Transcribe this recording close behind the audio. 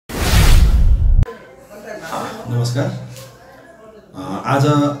नमस्कार। आज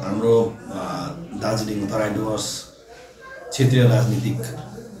हाम्रो दार्जिलिङ तराई डुवर्स क्षेत्रीय राजनीतिक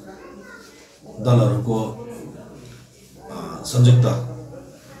दलहरूको संयुक्त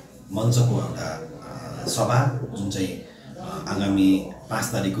मञ्चको एउटा सभा जुन चाहिँ आगामी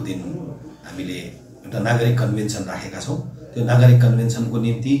 5 तारिखको दिन हामीले एउटा नागरिक कन्भेन्सन राखेका छौँ। त्यो नागरिक कन्भेन्सनको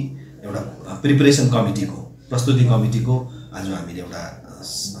निम्ति एउटा प्रिपरेसन कमिटीको प्रस्तुति कमिटीको आज हामीले एउटा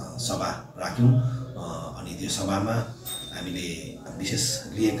सभा राख्यौँ अनि त्यो सभामा हामीले विशेष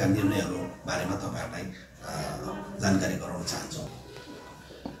लिएका निर्णयहरू बारेमा तपाईहरुलाई जानकारी गराउन चाहन्छौँ।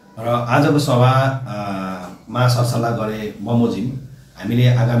 र आजको सभामा सरसल्लाह गरे बमोजिम हामीले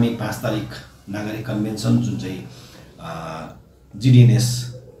आगामी 5 तारिख नागरिक कन्भेन्सन जुन चाहिँ जिडिएनएस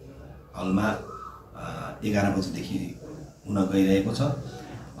हलमा 11 बजेदेखि हुन गइरहेको छ।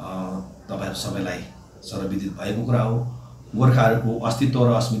 तपाईहरु सबैलाई सर्वविदित भएको कुरा हो। गोर्खाहरूको अस्तित्व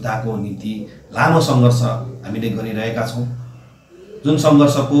र अस्मिताको निम्ति लामो सङ्घर्ष हामीले गरिरहेका छौँ, जुन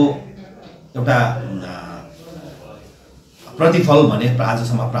सङ्घर्षको एउटा प्रतिफल भने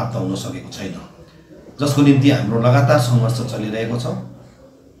आजसम्म प्राप्त हुन सकेको छैन, जसको निम्ति हाम्रो लगातार सङ्घर्ष चलिरहेको छ।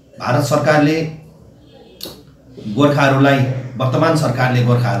 भारत सरकारले गोर्खाहरूलाई, वर्तमान सरकारले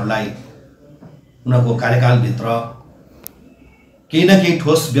गोर्खाहरूलाई उनको कार्यकालभित्र केही न केही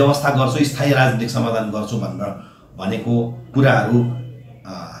ठोस व्यवस्था गर्छु, स्थायी राजनीतिक समाधान गर्छु भनेको कुराहरू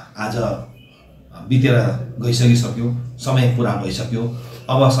आज बितेर गइसकिसक्यो, समय पुरा भइसक्यो।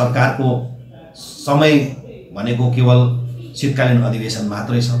 अब सरकारको समय भनेको केवल शीतकालीन अधिवेशन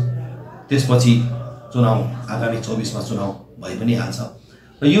मात्रै छ। त्यसपछि चुनाव आगामी 24 मा चुनाव भइ पनि हाल्छ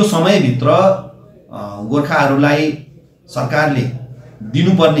र यो समयभित्र गोर्खाहरूलाई सरकारले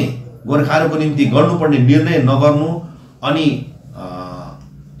दिनुपर्ने, गोर्खाहरूको निम्ति गर्नुपर्ने निर्णय नगर्नु अनि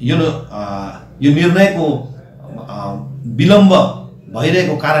यो निर्णयको विलम्ब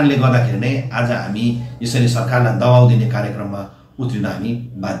भइरहेको कारणले गर्दाखेरि नै आज हामी यसरी सरकारलाई दबाउ दिने कार्यक्रममा उत्रिन हामी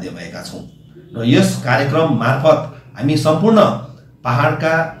बाध्य भएका छौँ। र यस कार्यक्रम मार्फत हामी सम्पूर्ण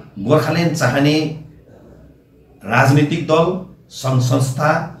पहाडका गोर्खाल्यान्ड चाहने राजनीतिक दल, सङ्घ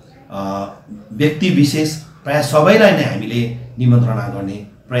संस्था, व्यक्ति विशेष प्राय सबैलाई नै हामीले निमन्त्रणा गर्ने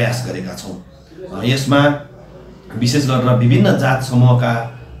प्रयास गरेका छौँ। यसमा विशेष गरेर विभिन्न जात समूहका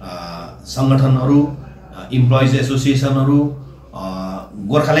सङ्गठनहरू, इम्प्लोइज एसोसिएसनहरू,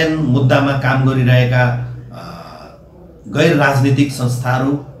 गोर्खाल्यान्ड मुद्दामा काम गरिरहेका गैर राजनीतिक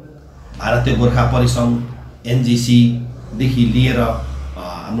संस्थाहरू, भारतीय गोर्खा परिसङ्घ एन० देखि लिएर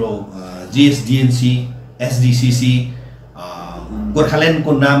हाम्रो जिएसडिएनसी, एसडिसिसी,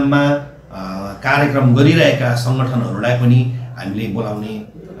 गोर्खाल्यान्डको नाममा कार्यक्रम गरिरहेका सङ्गठनहरूलाई पनि हामीले बोलाउने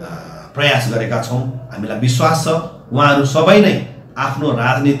प्रयास गरेका छौँ। हामीलाई विश्वास छ उहाँहरू सबै नै आफ्नो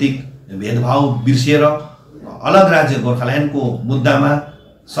राजनीतिक भेदभाव बिर्सिएर अलग राज्य गोर्खाल्यान्डको मुद्दामा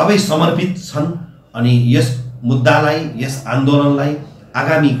सबै समर्पित छन् अनि यस मुद्दालाई, यस आन्दोलनलाई,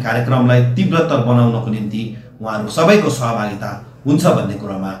 आगामी कार्यक्रमलाई तीव्रतर बनाउनको निम्ति उहाँहरू सबैको सहभागिता हुन्छ भन्ने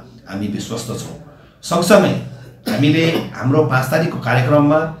कुरामा हामी विश्वस्त छौँ। सँगसँगै हामीले हाम्रो 5 तारिखको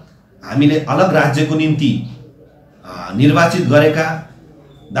कार्यक्रममा हामीले अलग राज्यको निम्ति निर्वाचित गरेका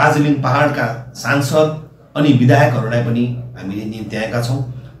दार्जिलिङ पहाडका सांसद अनि विधायकहरूलाई पनि हामीले निम्त्याएका छौँ।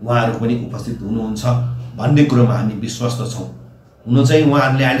 उहाँहरू पनि उपस्थित हुनुहुन्छ भन्ने कुरोमा हामी विश्वस्त छौँ। हुन चाहिँ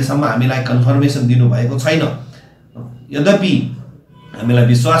उहाँहरूले अहिलेसम्म हामीलाई कन्फर्मेसन दिनुभएको छैन, यद्यपि हामीलाई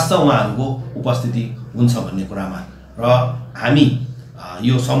विश्वास छ उहाँहरूको उपस्थिति हुन्छ भन्ने कुरामा। र हामी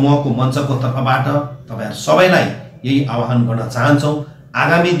यो समूहको मञ्चको तर्फबाट तपाईहरु सबैलाई यही आह्वान गर्न चाहन्छौँ।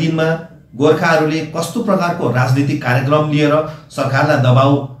 आगामी दिनमा गोर्खाहरूले कस्तो प्रकारको राजनीतिक कार्यक्रम लिएर सरकारलाई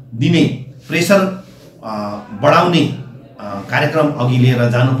दबाउ दिने, प्रेसर बढाउने कार्यक्रम अघि लिएर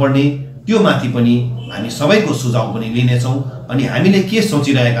जानुपर्ने, त्यो माथि पनि हामी सबैको सुझाव पनि लिनेछौँ अनि हामीले के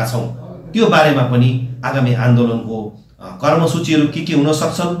सोचिरहेका छौँ त्यो बारेमा पनि आगामी आन्दोलनको कर्मसूचीहरू के हुन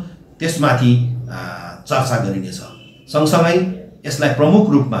सक्छन् त्यसमाथि चर्चा गरिनेछ। सँगसँगै यसलाई प्रमुख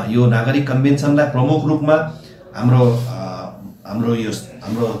रूपमा, यो नागरिक कन्भेन्सनलाई प्रमुख रूपमा हाम्रो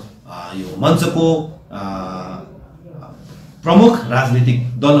यो मञ्चको प्रमुख राजनीतिक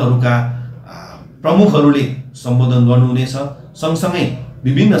दलहरूका प्रमुखहरूले सम्बोधन गर्नुहुनेछ। सँगसँगै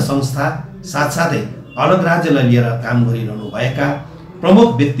विभिन्न संस्था, साथसाथै अलग राज्यलाई लिएर काम गरिरहनु भएका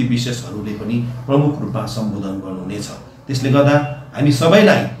प्रमुख व्यक्ति विशेषहरूले पनि प्रमुख रूपमा सम्बोधन गर्नुहुनेछ। त्यसले गर्दा हामी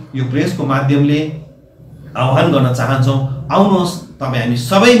सबैलाई यो प्रेसको माध्यमले आह्वान गर्न चाहन्छौँ, आउनुहोस् तपाईँ हामी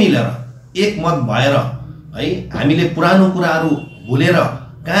सबै मिलेर एकमत भएर है हामीले पुरानो कुराहरू भुलेर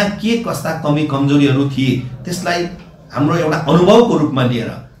कहाँ के कस्ता कमी कमजोरीहरू थिए त्यसलाई हाम्रो एउटा अनुभवको रूपमा लिएर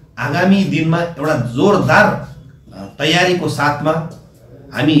आगामी दिनमा एउटा जोरदार तयारीको साथमा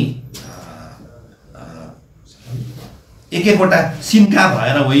हामी एक एकवटा सिन्का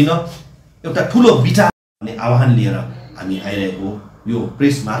भएर होइन एउटा ठुलो विचार भन्ने आह्वान लिएर हामी आइरहेको यो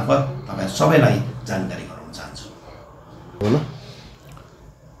प्रेस मार्फत तपाईँ सबैलाई जानकारी गराउन चाहन्छु।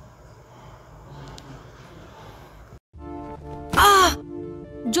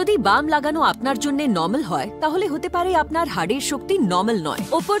 যদি বাম লাগানো আপনার জন্য নরমাল হয় তাহলে হতে পারে আপনার হাড়ের শক্তি নরমাল নয়।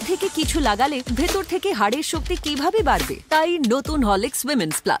 উপর থেকে কিছু লাগালে ভেতর থেকে হাড়ের শক্তি কিভাবে বাড়বে? তাই নতুন হরলিক্স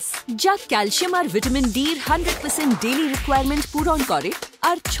উইমেন্স প্লাস, যা ক্যালসিয়াম আর ভিটামিন ডি এর 100% ডেইলি রিকোয়ারমেন্ট পূরণ করে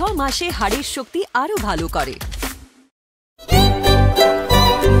আর 6 মাসে হাড়ের শক্তি আরো ভালো করে।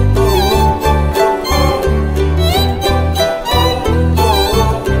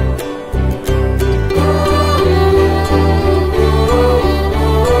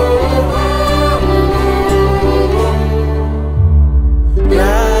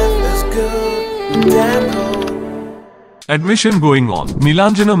 Admission going on.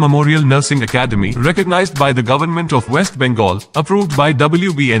 Nilanjana Memorial Nursing Academy, recognized by the Government of West Bengal, approved by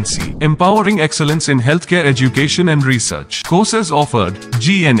WBNC, empowering excellence in healthcare education and research. Courses offered: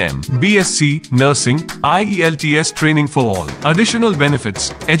 GNM, BSc, Nursing, IELTS training for all. Additional benefits: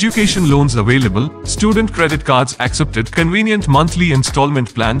 education loans available, student credit cards accepted, convenient monthly installment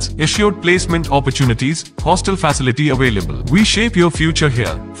plans, assured placement opportunities, hostel facility available. We shape your future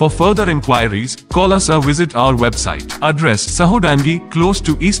here. For further inquiries, call us or visit our website. Address: Sahodangi, close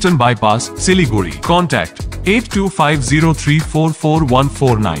to Eastern Bypass, Siliguri. Contact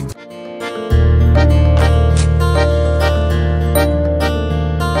 8250344149.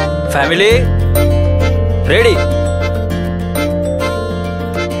 Family ready?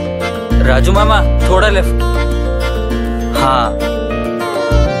 Raju मामा थोड़ा left. हाँ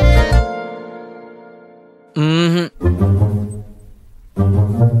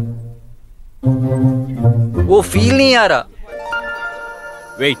वो feel नहीं आ रहा।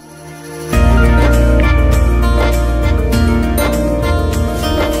 Weight,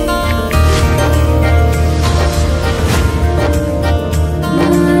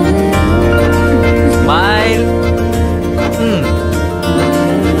 smile.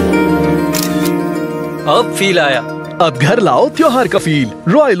 अब feel आया। अब घर लाओ त्योहार का फील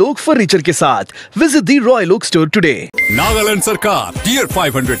रॉयल ओक फर्नीचर के साथ। विजिट दी Royal Oak store today. Nagaland सरकार टियर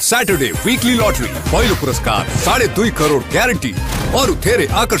 500 सैटरडे वीकली लॉटरी पहिलो पुरस्कार 2.5 करोड़ ग्यारेंटी और धेरै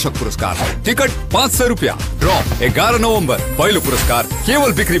आकर्षक पुरस्कार टिकट 500 रुपया ड्रॉ 11 नवंबर पहिलो पुरस्कार केवल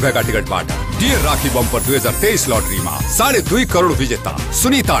बिक्री भएका टिकटबाट टियर राखी बम्पर 2023 लटरीमा 2.5 करोड़ विजेता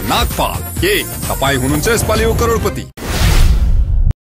सुनीता नागपाल के तपाई हुनुहुन्छ यसपालि करोडपति।